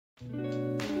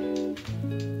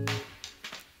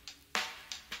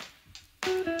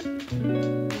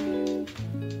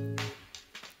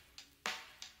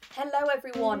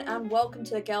everyone, and welcome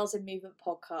to the Girls in Movement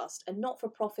podcast, a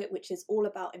not-for-profit which is all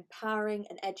about empowering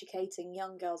and educating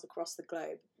young girls across the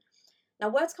globe. Now,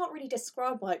 words can't really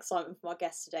describe my excitement for my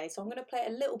guest today, so I'm going to play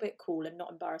it a little bit cool and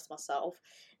not embarrass myself.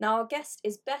 Now, our guest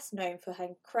is best known for her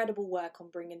incredible work on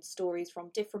bringing stories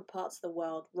from different parts of the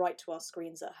world right to our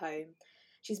screens at home.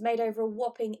 She's made over a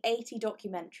whopping 80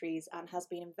 documentaries and has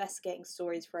been investigating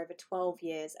stories for over 12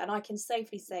 years, and I can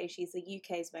safely say she's the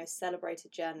UK's most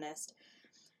celebrated journalist.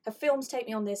 Her films take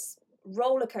me on this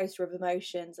roller coaster of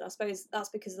emotions, and I suppose that's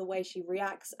because of the way she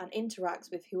reacts and interacts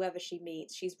with whoever she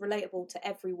meets. She's relatable to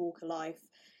every walk of life.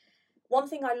 One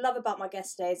thing I love about my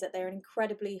guest today is that they're an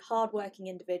incredibly hardworking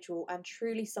individual and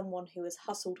truly someone who has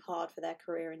hustled hard for their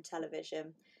career in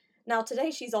television. Now, today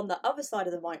she's on the other side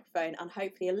of the microphone and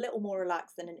hopefully a little more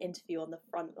relaxed than an interview on the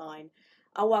front line.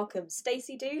 I welcome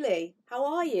Stacey Dooley. How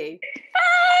are you?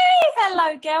 Hey!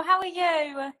 Hello, girl. How are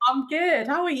you? I'm good.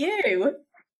 How are you?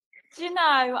 Do you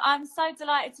know, I'm so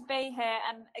delighted to be here.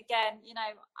 And again,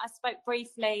 I spoke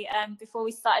briefly before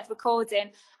we started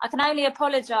recording. I can only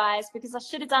apologise because I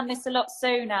should have done this a lot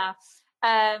sooner.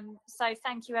 So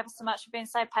thank you ever so much for being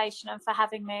so patient and for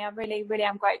having me. I really, really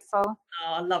am grateful. Oh,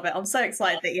 I love it. I'm so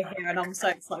excited that you're here and I'm so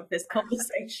excited for this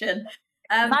conversation.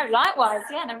 No, likewise.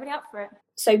 Yeah, no, really up for it.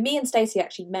 So me and Stacey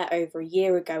actually met over a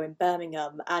year ago in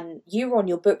Birmingham, and you were on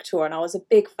your book tour, and I was a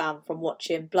big fan from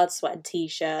watching Blood, Sweat and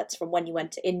T-shirts from when you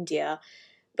went to India.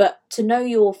 But to know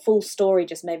your full story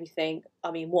just made me think,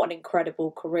 I mean, what an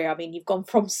incredible career. I mean, you've gone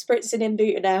from spritzing in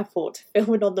Luton Airport to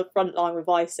filming on the front line with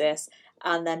ISIS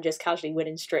and then just casually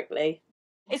winning Strictly.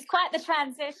 It's quite the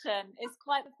transition. It's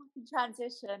quite the fucking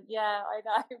transition. Yeah, I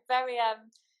know.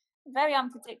 Very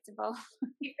unpredictable.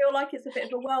 You feel like it's a bit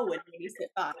of a whirlwind when you sit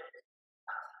back?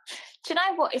 Do you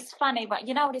know what is funny? But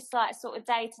you know what it's like, sort of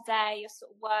day to day, you're sort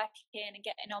of working and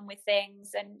getting on with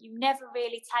things, and you never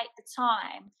really take the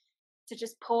time to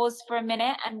just pause for a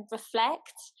minute and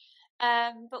reflect.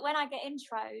 But when I get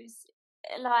intros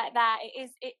like that,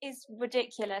 it is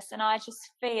ridiculous, and I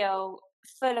just feel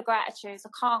full of gratitude. I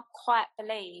can't quite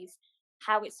believe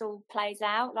how it's all plays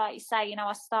out. Like you say,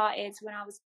 I started when I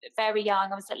was very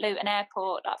young. I was at Luton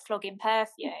Airport, like flogging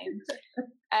perfume.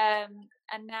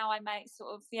 And now I make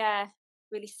sort of,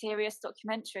 really serious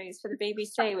documentaries for the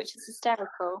BBC, which is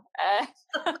hysterical.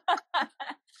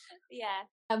 Yeah.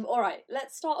 All right,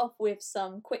 let's start off with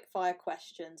some quick fire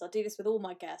questions. I do this with all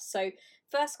my guests. So,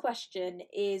 first question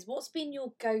is, what's been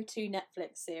your go-to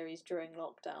Netflix series during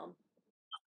lockdown?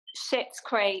 Schitt's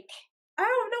Creek. Oh,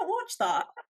 I've not watched that.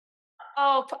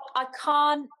 Oh, I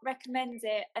can't recommend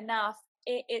it enough.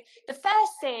 The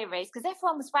first series, because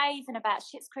everyone was raving about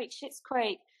Schitt's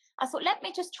Creek. I thought, let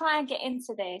me just try and get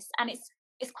into this, and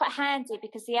it's quite handy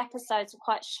because the episodes are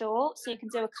quite short, so you can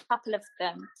do a couple of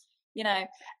them.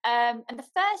 And the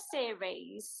first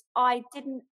series, I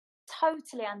didn't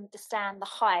totally understand the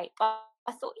hype. I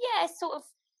thought, it's sort of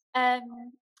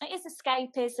it is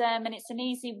escapism and it's an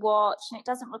easy watch and it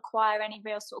doesn't require any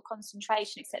real sort of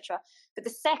concentration, etc. But the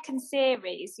second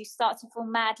series, you start to fall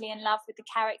madly in love with the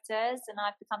characters, and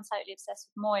I've become totally obsessed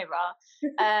with Moira.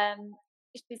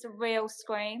 She's a real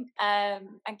scream,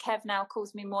 and Kev now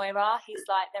calls me Moira. He's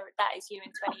like, that is you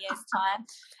in 20 years' time.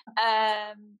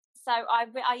 So I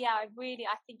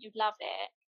think you'd love it.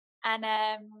 And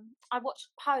I watched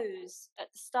Pose at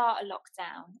the start of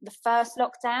lockdown, the first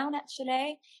lockdown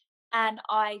actually, and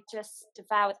I just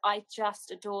devoured. I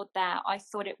just adored that. I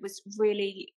thought it was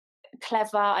really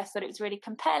clever. I thought it was really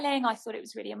compelling. I thought it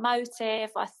was really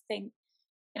emotive. I think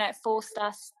it forced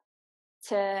us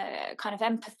to kind of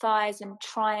empathize and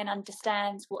try and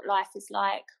understand what life is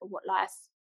like, or what life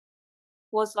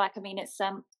was like. I mean, it's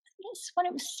when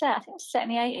it was set. I think it was set in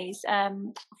the 80s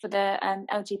for the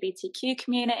LGBTQ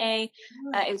community.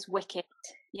 It was wicked.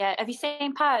 Yeah, have you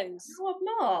seen Pose? No, I've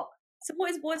not. So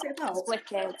what is it about? It's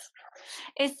wicked.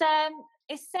 It's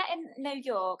set in New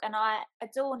York, and I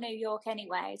adore New York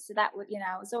anyway. So that would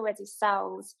I was already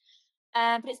sold.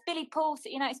 But it's Billy Porter.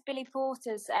 It's Billy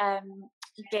Porter's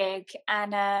gig,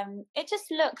 and it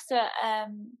just looks at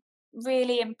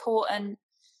really important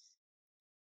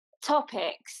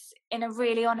topics in a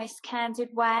really honest, candid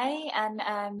way,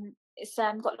 and it's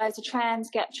got loads of trans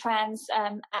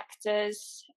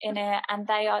actors in it, and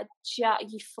they are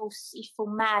you fall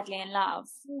madly in love.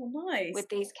 Oh, nice. With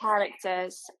these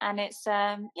characters, and it's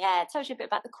it tells you a bit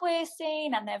about the queer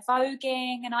scene and their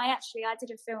voguing. And I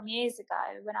did a film years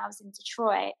ago when I was in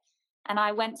Detroit, and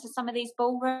I went to some of these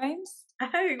ballrooms.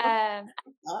 Oh,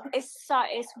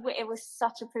 it was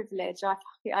such a privilege. I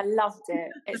loved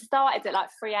it. It started at like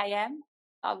 3 a.m.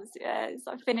 I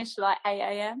finished like 8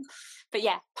 a.m. But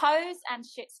yeah, Pose and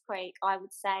Schitt's Creek, I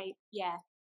would say,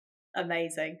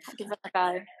 Amazing. Give it a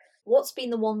go. What's been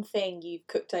the one thing you've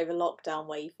cooked over lockdown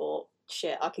where you thought,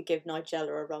 shit, I could give Nigella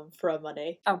a run for her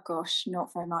money? Oh gosh,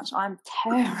 not very much. I'm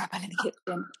terrible in the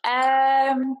kitchen.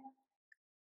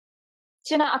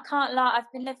 Do you know, I can't lie,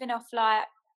 I've been living off like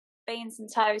beans and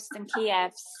toast and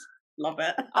Kievs. Love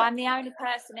it. I'm the only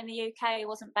person in the UK who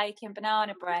wasn't baking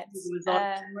banana breads.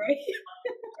 I'm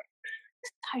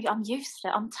useless.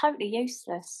 I'm totally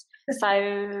useless.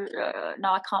 So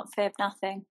no, I can't fib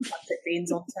nothing.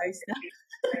 Beans on toast now.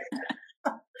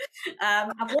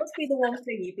 And what's been the one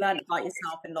thing you've learned about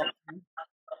yourself in lockdown?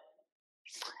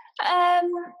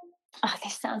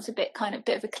 This sounds a bit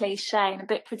of a cliche and a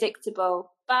bit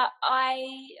predictable, but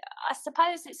I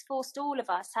suppose it's forced all of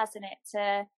us, hasn't it,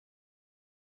 to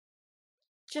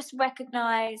just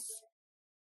recognise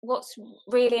what's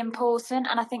really important.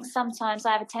 And I think sometimes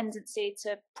I have a tendency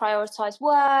to prioritise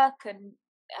work and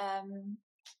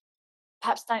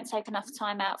perhaps don't take enough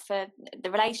time out for the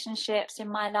relationships in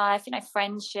my life, you know,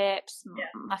 friendships,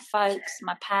 my folks,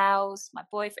 my pals, my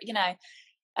boyfriend, you know.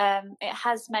 It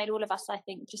has made all of us, I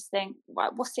think, just think,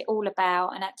 right, what's it all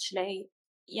about? And actually,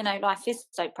 you know, life is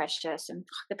so precious, and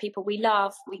the people we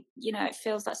love, you know, it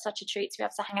feels like such a treat to be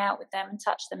able to hang out with them and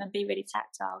touch them and be really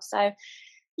tactile. So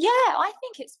yeah, I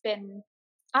think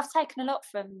I've taken a lot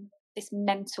from this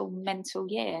mental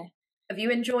year. Have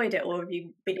you enjoyed it, or have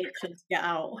you been itching to get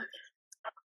out?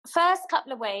 First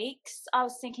couple of weeks, I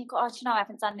was thinking, God, you know, I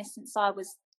haven't done this since I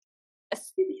was a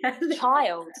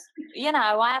child. You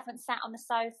know, I haven't sat on the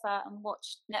sofa and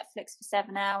watched Netflix for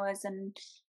 7 hours and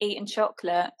eaten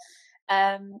chocolate.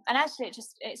 And actually,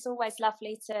 it's always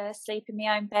lovely to sleep in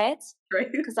my own bed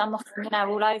because I'm often, you know,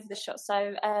 all over the shop.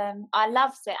 So I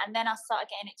loved it. And then I started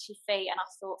getting itchy feet, and I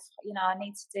thought, you know, I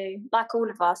need to do, like all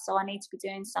of us, so I need to be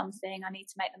doing something. I need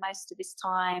to make the most of this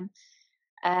time.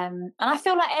 And I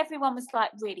feel like everyone was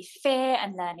like really fit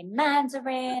and learning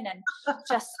Mandarin, and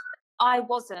just I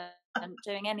wasn't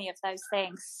doing any of those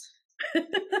things. I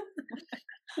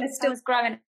was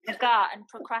growing a gut and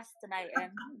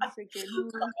procrastinating.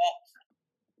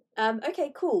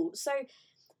 Okay, cool. So,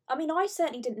 I mean, I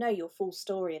certainly didn't know your full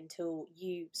story until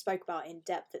you spoke about it in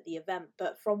depth at the event,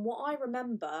 but from what I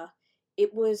remember,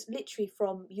 it was literally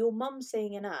from your mum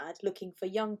seeing an ad looking for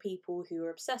young people who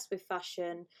were obsessed with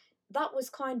fashion. That was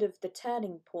kind of the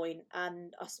turning point,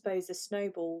 and I suppose the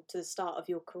snowball to the start of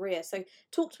your career. So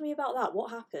talk to me about that.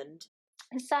 What happened?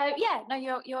 So yeah, no,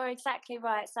 you're exactly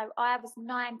right. So I was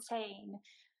 19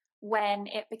 when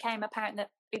it became apparent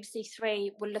that BBC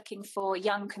Three were looking for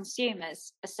young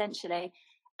consumers, essentially.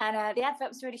 And the advert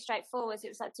was really straightforward. It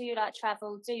was like, do you like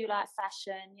travel? Do you like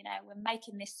fashion? You know, we're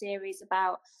making this series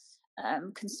about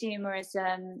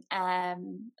consumerism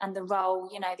and the role,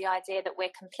 you know, the idea that we're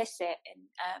complicit in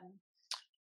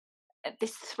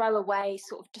this throwaway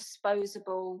sort of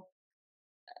disposable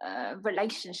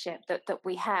relationship that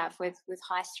we have with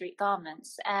high street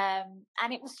garments, and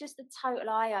it was just a total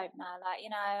eye-opener. Like, you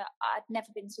know, I'd never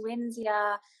been to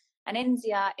India, and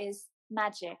India is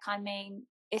magic. I mean,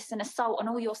 it's an assault on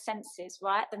all your senses,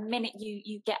 right? The minute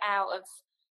you get out of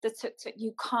the tuk-tuk,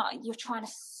 you're trying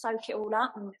to soak it all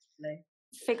up and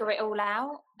figure it all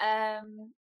out.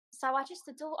 So I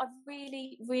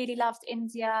really loved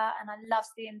India, and I loved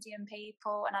the Indian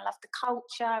people, and I loved the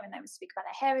culture, and they would speak about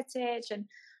their heritage, and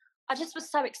I just was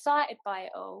so excited by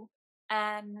it all,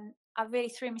 and I really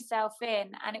threw myself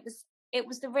in, and it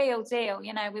was the real deal.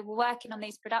 You know, we were working on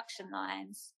these production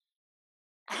lines,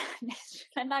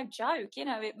 and no joke. You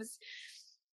know, it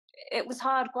was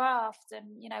hard graft,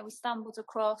 and you know, we stumbled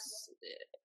across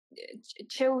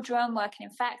children working in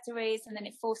factories, and then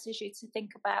it forces you to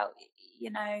think about, you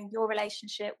know, your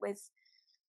relationship with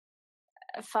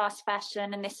fast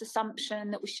fashion and this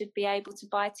assumption that we should be able to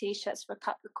buy t-shirts for a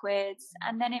couple of quids.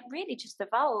 And then it really just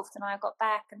evolved, and I got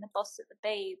back, and the boss at the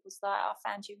Beeb was like, I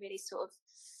found you really sort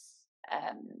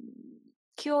of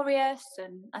curious,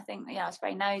 and I think, yeah, I was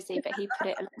very nosy, but he put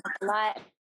it a little politely,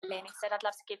 and he said, I'd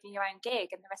love to give you your own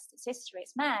gig, and the rest is history.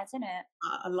 It's mad, isn't it?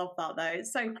 I love that though.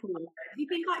 It's so cool. Have you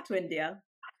been back to India?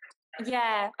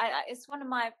 Yeah, it's one of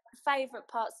my favourite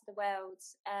parts of the world.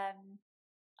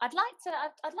 I'd like to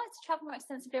travel more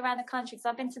extensively around the country.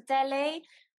 So I've been to Delhi,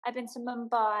 I've been to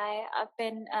Mumbai, I've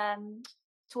been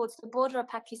towards the border of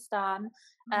Pakistan,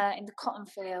 in the cotton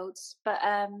fields. But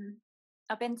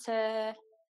I've been to,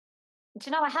 do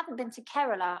you know, I haven't been to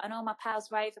Kerala, and all my pals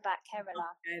rave about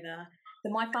Kerala. Go there.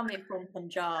 So my family are from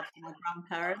Punjab, my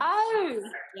grandparents. Oh,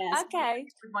 Yes, okay.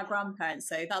 with my grandparents.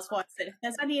 So that's why I said if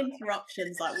there's any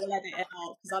interruptions, like we'll edit it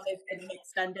out because I live in an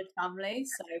extended family.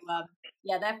 So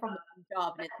yeah, they're from the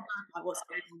Punjab, and it's mad, like what's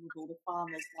going on with all the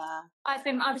farmers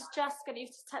there. I was just going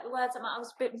to take the words out. I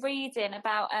was reading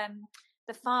about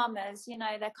the farmers. You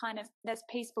know, they're kind of there's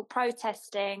peaceful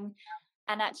protesting,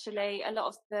 and actually a lot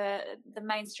of the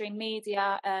mainstream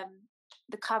media,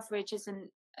 the coverage isn't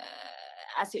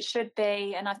as it should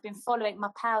be. And I've been following a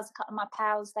couple of my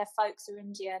pals, their folks are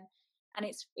Indian, and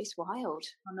it's wild.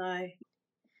 I know.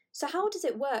 So how does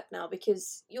it work now?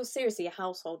 Because you're seriously a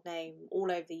household name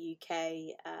all over the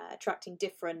UK, attracting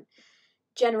different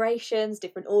generations,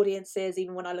 different audiences.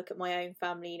 Even when I look at my own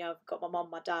family, you know, I've got my mum,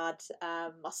 my dad,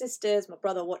 my sisters, my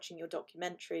brother watching your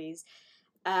documentaries.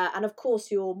 And of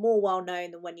course, you're more well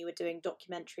known than when you were doing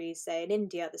documentaries, say, in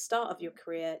India at the start of your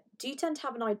career. Do you tend to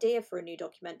have an idea for a new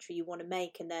documentary you want to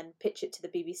make and then pitch it to the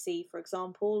BBC, for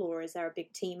example, or is there a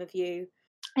big team of you?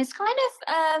 It's kind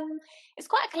of it's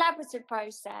quite a collaborative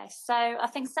process. So I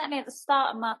think certainly at the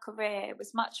start of my career, it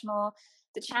was much more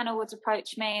the channel would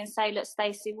approach me and say, "Look,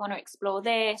 Stacey, we want to explore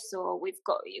this, or we've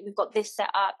got this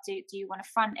set up. Do you want to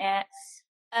front it?"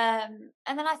 And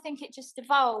then I think it just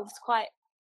evolves quite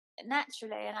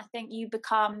naturally, and I think you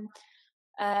become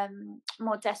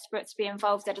more desperate to be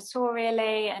involved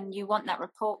editorially, and you want that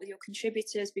rapport with your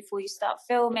contributors before you start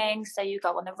filming. So you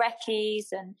go on the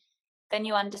recce's, and then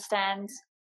you understand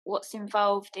what's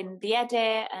involved in the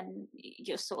edit, and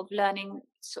you're sort of learning,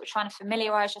 sort of trying to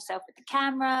familiarize yourself with the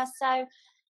camera. So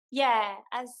yeah,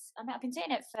 I've been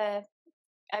doing it for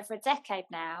over a decade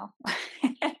now.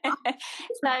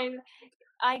 So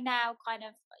I now kind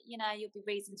of, you know, you'll be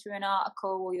reading through an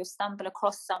article or you'll stumble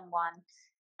across someone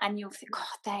and you'll think, God,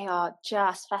 they are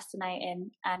just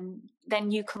fascinating. And then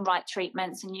you can write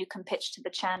treatments and you can pitch to the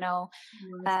channel.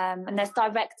 And there's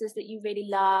directors that you really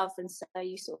love. And so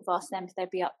you sort of ask them if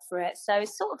they'd be up for it. So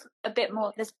it's sort of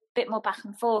there's a bit more back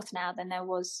and forth now than there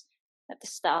was at the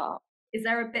start. Is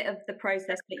there a bit of the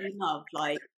process that you love?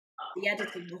 Like the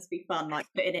editing must be fun, like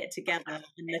putting it together and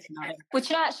looking at it.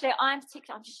 Which actually, I'm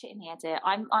just shit in the edit.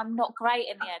 I'm not great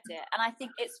in the edit. And I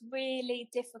think it's really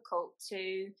difficult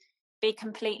to be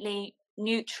completely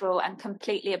neutral and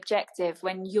completely objective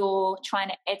when you're trying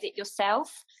to edit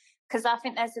yourself, because I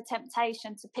think there's a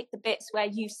temptation to pick the bits where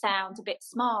you sound a bit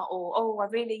smart, or I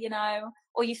really, you know,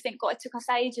 or you think, God, it took us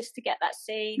ages to get that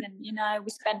scene, and you know,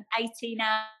 we spent 18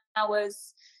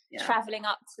 hours traveling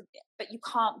up to, but you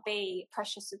can't be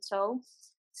precious at all.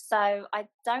 So I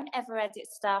don't ever edit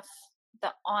stuff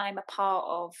that I'm a part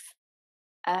of.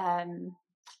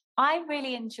 I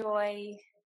really enjoy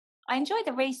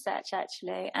the research,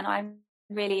 actually, and I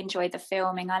really enjoy the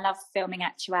filming. I love filming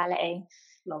actuality.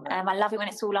 Love it. I love it when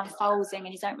it's all unfolding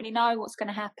and you don't really know what's going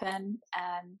to happen.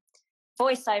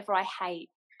 Voiceover I hate.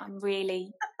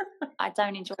 I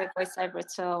don't enjoy voiceover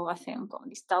at all. I think I've got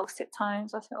these dulcet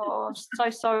tones. I think, oh, I'm so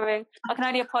sorry. I can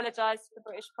only apologise to the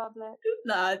British public.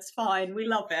 No, it's fine. We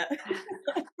love it.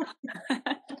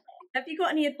 Have you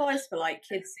got any advice for like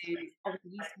kids who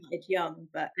obviously you started young,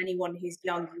 but anyone who's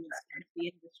young who wants to go into the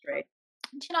industry?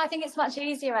 Do you know, I think it's much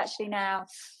easier actually now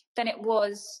than it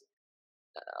was,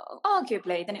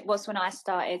 arguably, than it was when I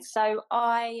started. So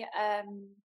I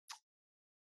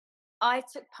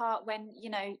took part when, you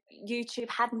know, YouTube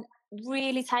hadn't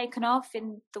really taken off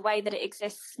in the way that it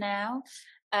exists now.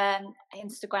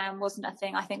 Instagram wasn't a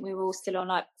thing. I think we were all still on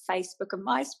like Facebook and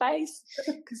MySpace,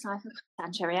 because I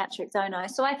sound geriatric, don't I?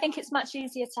 So I think it's much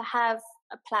easier to have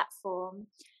a platform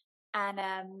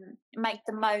and make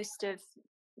the most of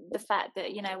the fact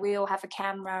that, you know, we all have a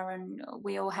camera and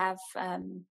we all have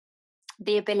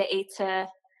the ability to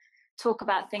talk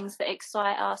about things that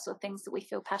excite us or things that we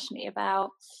feel passionate about.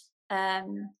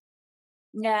 And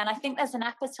I think there's an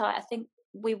appetite. I think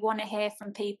we want to hear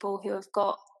from people who have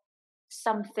got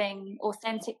something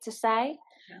authentic to say.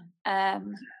 I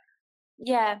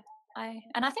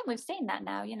think we've seen that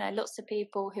now. You know, lots of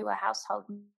people who are household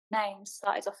names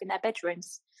started off in their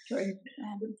bedrooms. True.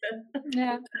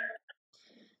 Yeah.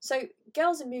 So,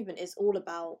 Girls in Movement is all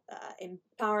about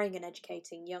empowering and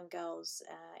educating young girls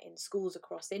in schools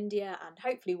across India and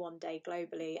hopefully one day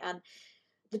globally. And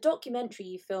the documentary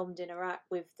you filmed in Iraq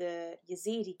with the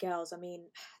Yazidi girls, I mean,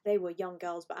 they were young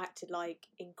girls but acted like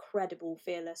incredible,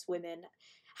 fearless women.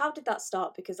 How did that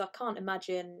start? Because I can't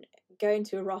imagine going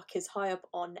to Iraq is high up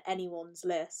on anyone's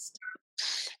list.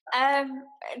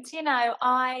 You know,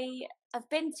 I've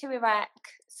been to Iraq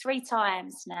 3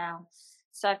 times now.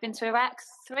 So I've been to Iraq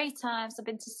 3 times. I've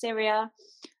been to Syria.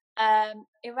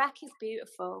 Iraq is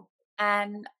beautiful,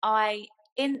 and I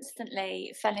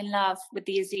instantly fell in love with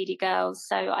the Yazidi girls.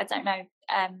 So I don't know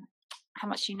how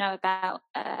much you know about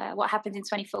what happened in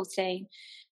 2014,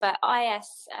 but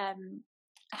IS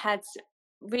had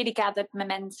really gathered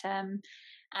momentum,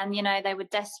 and they were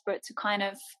desperate to kind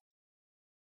of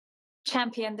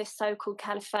champion this so-called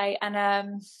caliphate,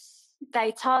 and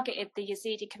they targeted the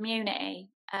Yazidi community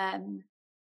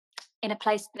in a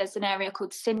place. There's an area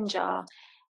called Sinjar,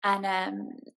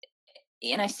 and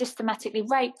systematically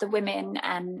raped the women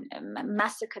and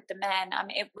massacred the men. I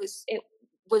mean, it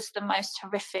was the most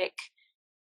horrific.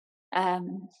 It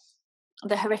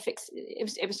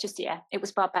was just, it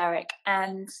was barbaric.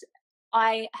 And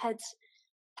I had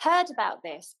heard about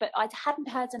this, but I hadn't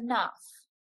heard enough.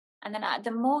 And then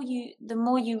the more you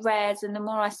read and the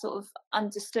more I sort of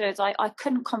understood, I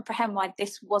couldn't comprehend why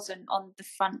this wasn't on the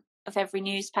front of every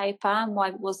newspaper, and why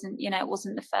it wasn't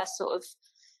the first sort of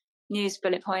news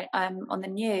bullet point on the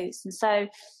news. And so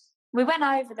we went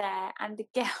over there, and the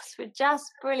girls were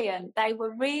just brilliant. They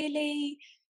were really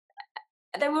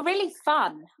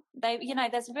fun.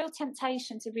 There's a real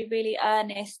temptation to be really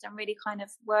earnest and really kind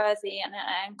of worthy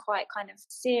and quite kind of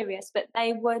serious, but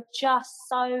they were just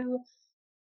so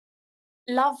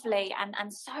lovely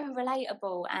and so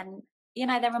relatable, and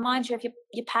they remind you of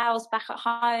your pals back at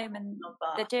home, and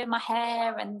they're doing my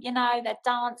hair, and they're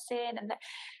dancing,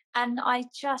 and I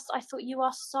thought, you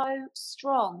are so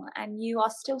strong, and you are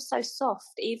still so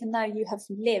soft, even though you have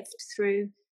lived through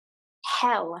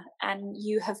hell, and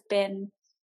you have been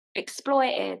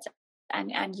exploited,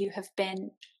 and you have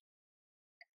been.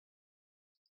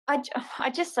 I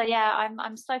just say,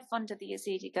 I'm so fond of the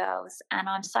Yazidi girls, and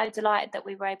I'm so delighted that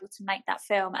we were able to make that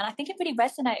film. And I think it really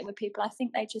resonated with people. I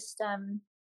think they just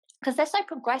because they're so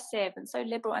progressive and so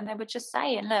liberal, and they were just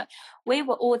saying, look, we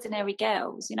were ordinary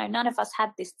girls. None of us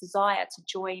had this desire to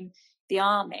join the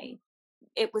army.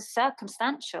 It was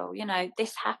circumstantial.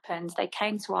 This happened. They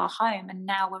came to our home, and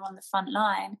now we're on the front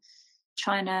line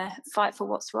trying to fight for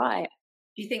what's right.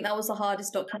 Do you think that was the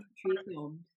hardest documentary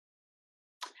film?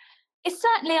 It's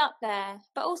certainly up there,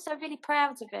 but also really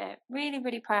proud of it. Really,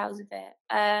 really proud of it.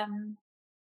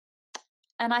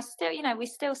 And I still, we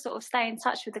still sort of stay in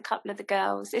touch with a couple of the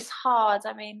girls. It's hard.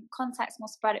 I mean, contact's more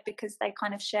sporadic because they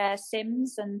kind of share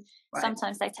SIMs, and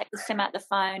sometimes they take the SIM out the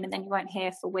phone, and then you won't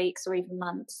hear for weeks or even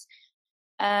months.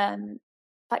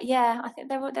 But yeah, I think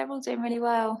they're all doing really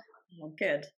well. Oh,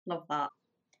 good. Love that.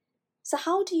 So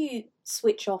how do you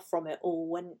switch off from it all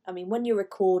when you're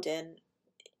recording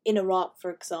in Iraq, for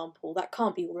example? That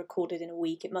can't be recorded in a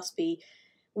week. It must be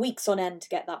weeks on end to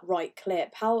get that right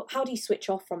clip. How do you switch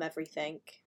off from everything?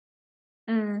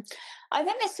 I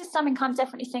think this is something I'm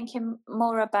definitely thinking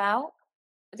more about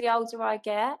the older I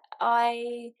get.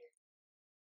 I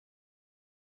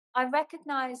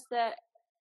recognise that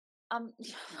I'm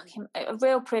a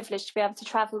real privilege to be able to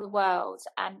travel the world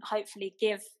and hopefully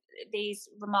give these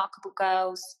remarkable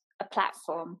girls a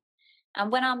platform.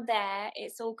 And when I'm there,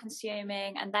 it's all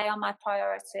consuming, and they are my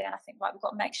priority. And I think, right, we've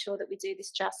got to make sure that we do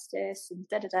this justice and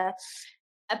da-da-da.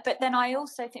 But then I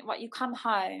also think, right, you come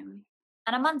home,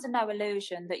 and I'm under no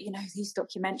illusion that, these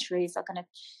documentaries are going to,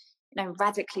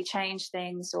 radically change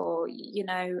things, or,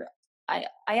 I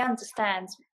understand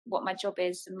what my job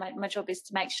is, and my job is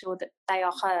to make sure that they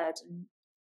are heard, and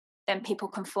then people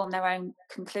can form their own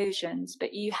conclusions.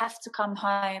 But you have to come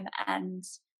home and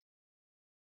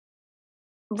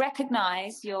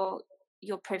recognize your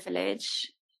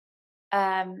privilege,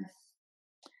 but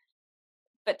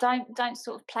don't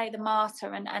sort of play the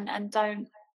martyr, and don't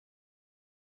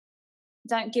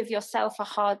give yourself a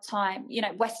hard time.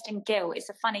 Western guilt, it's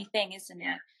a funny thing, isn't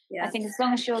it? Yes. I think as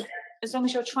long as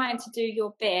you're trying to do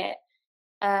your bit,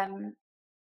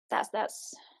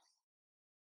 that's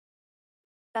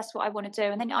what I want to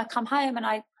do. And then I come home and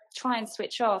I try and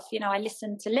switch off. I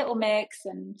listen to Little Mix,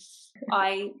 and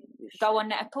I go on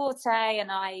Net-a-Porter,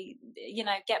 and I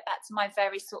get back to my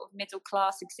very sort of middle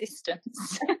class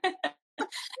existence.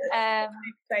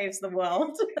 Saves the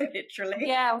world, literally.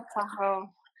 Yeah,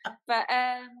 but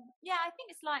I think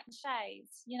it's light and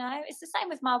shades. It's the same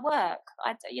with my work.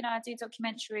 I do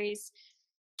documentaries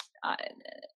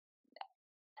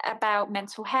about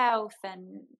mental health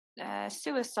and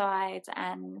suicide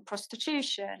and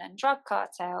prostitution and drug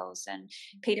cartels and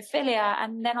paedophilia,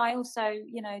 and then I also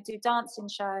do dancing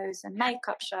shows and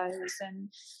makeup shows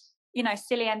and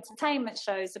silly entertainment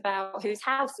shows about whose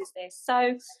house is this.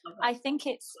 So I think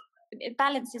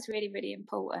balance is really, really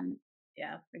important.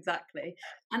 Yeah, exactly.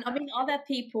 And I mean, are there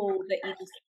people that you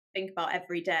just think about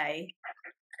every day?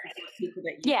 People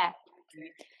that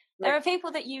there are people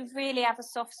that you really have a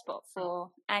soft spot for,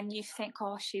 and you think,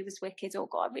 oh, she was wicked, or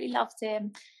God, I really loved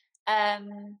him.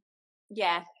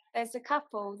 there's a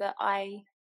couple that I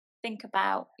think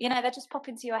about. You know, they just pop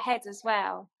into your head as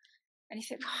well, and you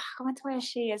think, oh, I wonder where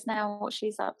she is now, what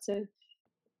she's up to.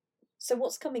 So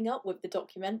what's coming up with the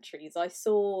documentaries? I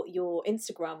saw your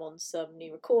Instagram on some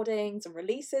new recordings and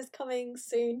releases coming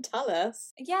soon. Tell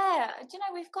us. Yeah, do you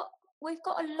know, we've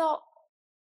got a lot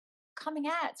coming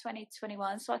out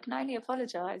 2021, so I can only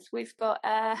apologise. We've got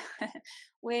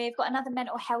we've got another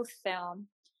mental health film,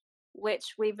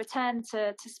 which we returned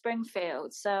to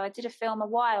Springfield. So I did a film a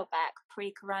while back,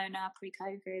 pre-corona,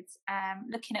 pre-COVID,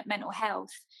 looking at mental health.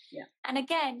 Yeah. And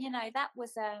again, you know, that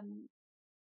was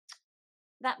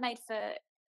that made for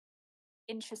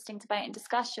interesting debate and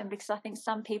discussion, because I think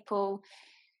some people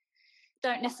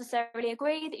don't necessarily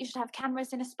agree that you should have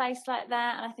cameras in a space like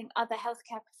that, and I think other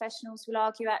healthcare professionals will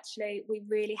argue actually we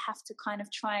really have to kind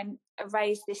of try and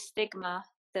erase this stigma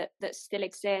that still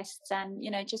exists. And you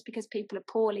know, just because people are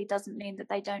poorly doesn't mean that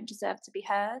they don't deserve to be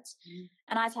heard.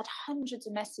 And I've had hundreds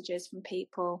of messages from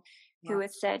people who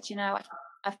had said, you know,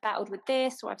 I've battled with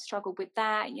this, or I've struggled with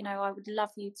that, you know, I would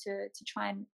love you to try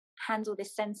and handle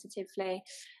this sensitively.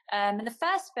 And the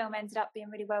first film ended up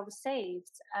being really well received.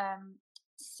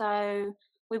 So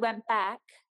we went back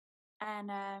and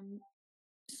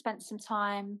spent some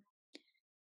time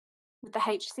with the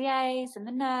HCAs and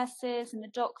the nurses and the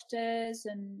doctors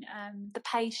and the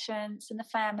patients and the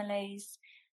families.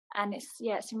 And it's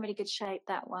in really good shape,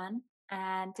 that one.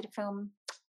 And did a film,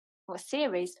 or a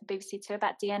series for BBC Two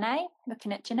about DNA,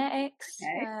 looking at genetics.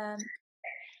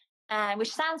 And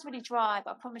which sounds really dry,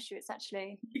 but I promise you it's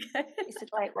actually it's a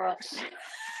great watch.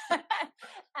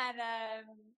 And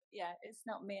it's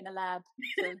not me in a lab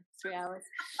for 3 hours.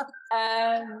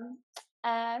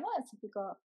 And what else have we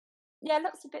got? Yeah,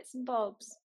 lots of bits and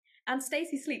bobs. And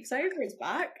Stacey Sleeps Over is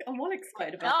back. I'm all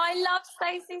excited about. Oh, I love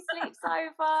Stacey Sleeps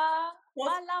Over. I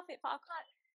love it, but I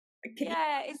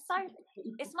can't.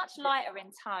 It's much lighter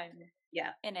in tone.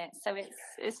 Yeah, in it. So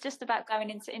it's just about going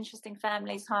into interesting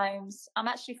families' homes. I'm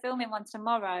actually filming one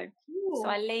tomorrow. Ooh. So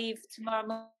I leave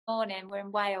tomorrow morning. We're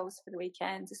in Wales for the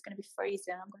weekend. It's going to be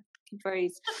freezing. I'm going to fucking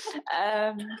freeze.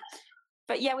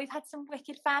 But yeah, we've had some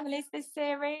wicked families this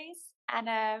series, and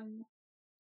I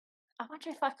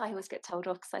wonder if I always get told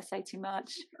off because I say too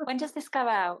much. When does this go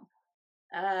out?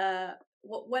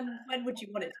 When would you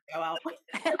want it to go out? do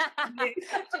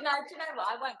you know what?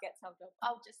 I won't get told off.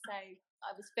 I'll just say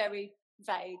I was very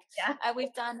vague. Yeah.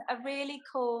 We've done a really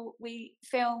cool. We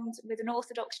filmed with an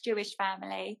Orthodox Jewish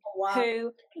family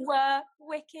who were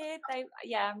wicked.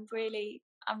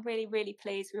 I'm really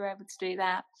pleased we were able to do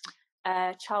that.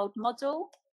 Child model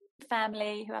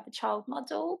family who have a child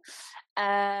model.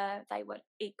 They were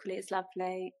equally as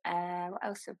lovely. What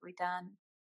else have we done?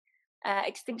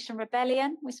 Extinction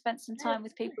Rebellion. We spent some time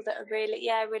with people that are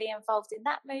really involved in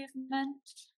that movement.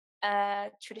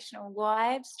 Traditional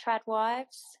wives, trad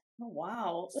wives. Oh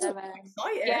wow! So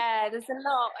exciting. Yeah, there's a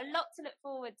lot to look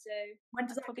forward to. When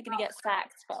does I'm probably going to get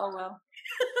sacked, but oh well.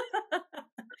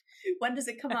 When does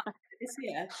it come out? This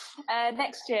year?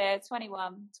 Next year,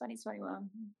 2021.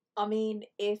 I mean,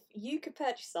 if you could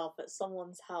put yourself at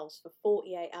someone's house for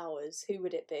 48 hours, who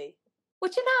would it be?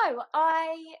 Well, you know,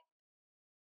 I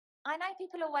know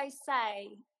people always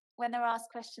say when they're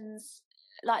asked questions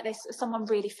like this, someone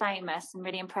really famous and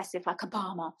really impressive, like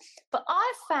Obama. But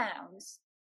I've found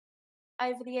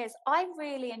over the years, I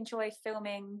really enjoy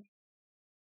filming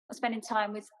or spending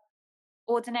time with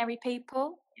ordinary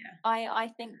people. Yeah. I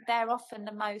think they're often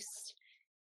the most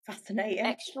fascinating,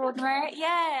 extraordinary.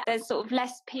 Yeah, there's sort of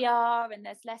less PR and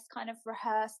there's less kind of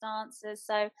rehearsed answers.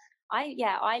 So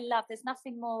I love. There's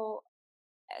nothing more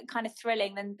kind of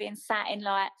thrilling than being sat in,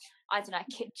 like, I don't know,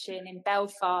 a kitchen in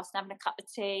Belfast and having a cup of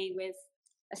tea with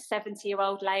a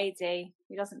 70-year-old lady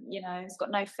who doesn't, has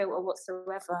got no filter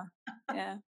whatsoever.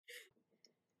 Yeah.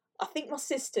 I think my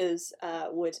sisters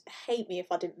would hate me if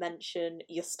I didn't mention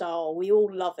your style. We all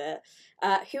love it.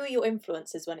 Who are your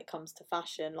influences when it comes to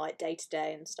fashion, like day to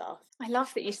day and stuff? I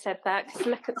love that you said that, because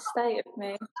look at the state of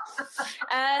me.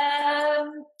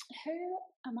 Who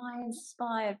am I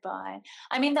inspired by?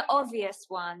 I mean, the obvious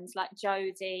ones like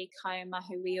Jodie Comer,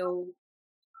 who we all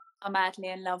are madly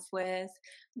in love with,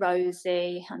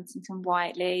 Rosie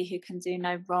Huntington-Whiteley, who can do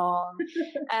no wrong.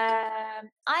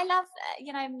 I love,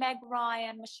 Meg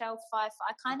Ryan, Michelle Pfeiffer.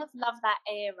 I kind of love that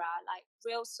era, like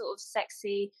real sort of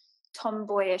sexy,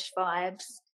 tomboyish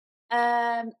vibes.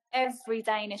 Every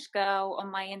Danish girl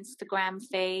on my Instagram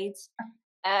feed.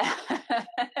 And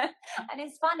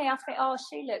it's funny, I think, oh,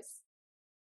 she looks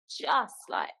just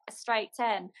like a straight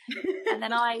 10. And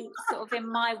then I sort of,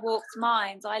 in my warped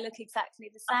mind, I look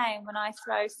exactly the same when I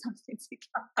throw something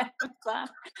together.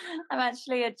 I'm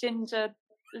actually a ginger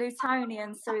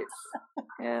Lutonian, so it's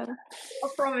yeah. I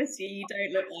promise you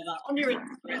don't look like that. On your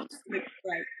Instagram, you look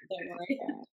great. Don't worry.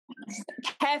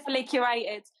 Carefully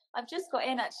curated. I've just got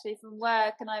in actually from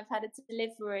work, and I've had a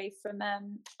delivery from.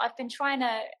 I've been trying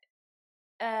to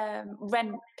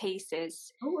rent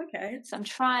pieces. Oh, okay. So I'm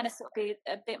trying to sort of be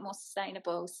a bit more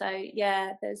sustainable. So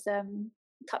yeah, there's a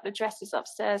couple of dresses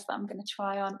upstairs that I'm going to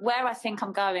try on. Where I think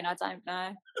I'm going, I don't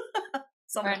know.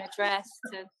 Wearing a dress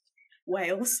to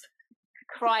Wales.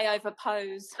 Cry over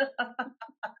pose.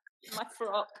 My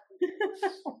frock.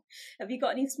 Have you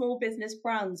got any small business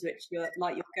brands which you're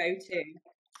like your go-to?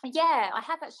 Yeah, I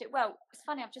have actually. Well, it's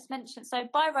funny, I've just mentioned. So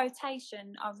By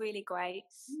Rotation are really great.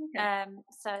 Okay.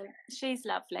 So she's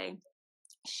lovely.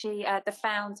 She, the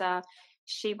founder,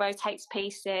 she rotates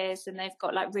pieces, and they've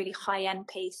got like really high-end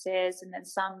pieces, and then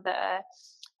some that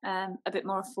are a bit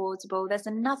more affordable. There's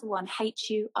another one,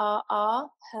 HURR,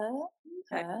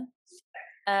 her.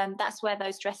 That's where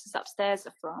those dresses upstairs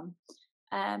are from.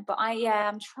 But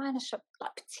I'm trying to shop,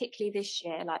 like particularly this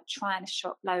year, like trying to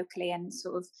shop locally and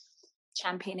sort of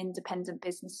champion independent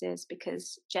businesses,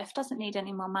 because Jeff doesn't need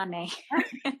any more money.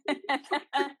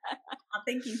 I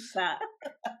think he's set.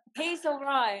 He's all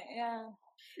right, yeah.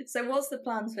 So what's the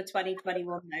plans for 2021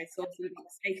 though? So obviously we've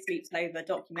got Space Sweeps Over,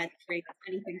 documentary,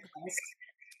 anything else?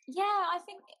 Yeah, I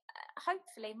think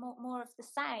hopefully more of the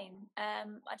same.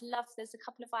 I'd love, there's a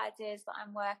couple of ideas that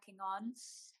I'm working on.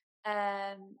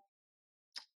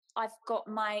 I've got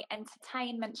my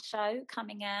entertainment show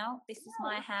coming out. This is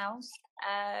my house.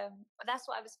 That's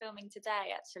what I was filming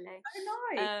today, actually.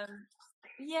 Oh, nice.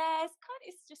 Yeah,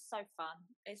 it's just so fun.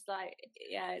 It's like,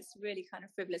 yeah, it's really kind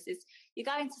of frivolous. You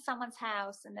go into someone's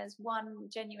house and there's one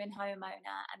genuine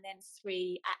homeowner and then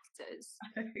 3 actors,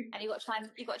 and you've got to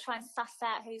try and suss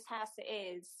out whose house it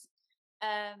is.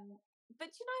 But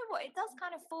you know what? It does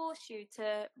kind of force you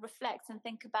to reflect and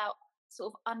think about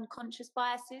sort of unconscious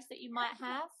biases that you might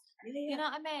have. Yeah. You know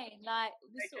what I mean? Like,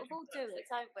 we sort of all do it,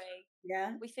 don't we?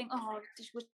 Yeah. We think, oh,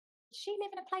 would she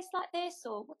live in a place like this,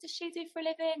 or what does she do for a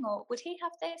living, or would he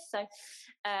have this? So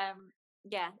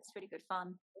yeah, it's really good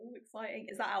fun. Oh, exciting.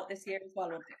 Is that out this year as well,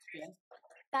 or next year?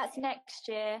 That's next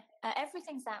year.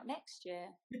 Everything's out next year.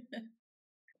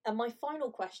 And my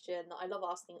final question that I love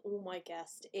asking all my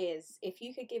guests is, if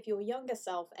you could give your younger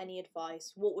self any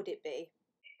advice, what would it be?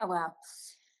 Oh wow.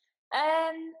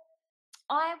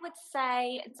 I would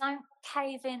say don't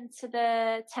cave into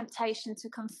the temptation to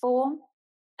conform.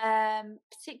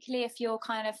 Particularly if you're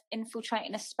kind of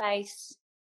infiltrating a space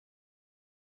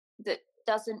that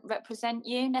doesn't represent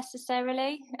you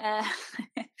necessarily.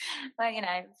 Well, you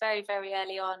know, very, very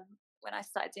early on when I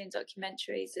started doing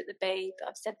documentaries at the Beeb,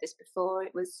 I've said this before,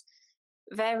 it was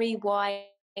very white,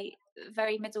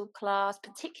 very middle class,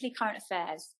 particularly current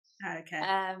affairs. Okay.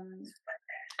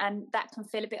 And that can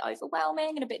feel a bit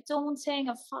overwhelming and a bit daunting.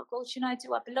 Of, fuck, well, you know,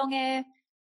 do I belong here?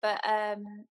 But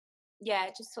yeah,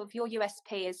 just sort of your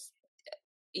USP is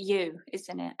you,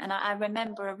 isn't it? And I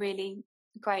remember a really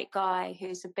great guy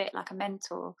who's a bit like a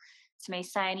mentor to me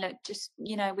saying, look, just,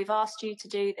 you know, we've asked you to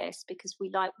do this because we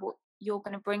like what you're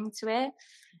going to bring to it.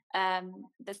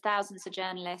 There's thousands of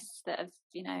journalists that have,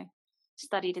 you know,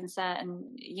 studied in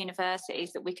certain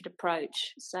universities that we could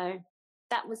approach. So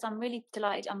that was, I'm really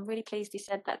delighted. I'm really pleased he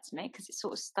said that to me, because it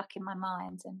sort of stuck in my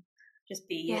mind. And just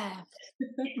be yeah.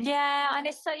 Yeah, and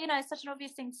it's so, you know, it's such an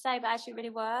obvious thing to say, but actually it really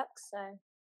works. So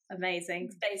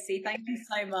amazing. Stacey, thank you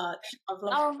so much. I've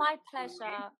loved Oh, my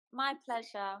pleasure. My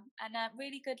pleasure. And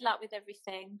really good luck with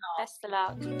everything. Oh. Best of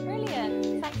luck.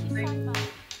 Brilliant. Thank you so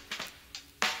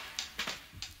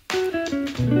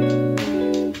much.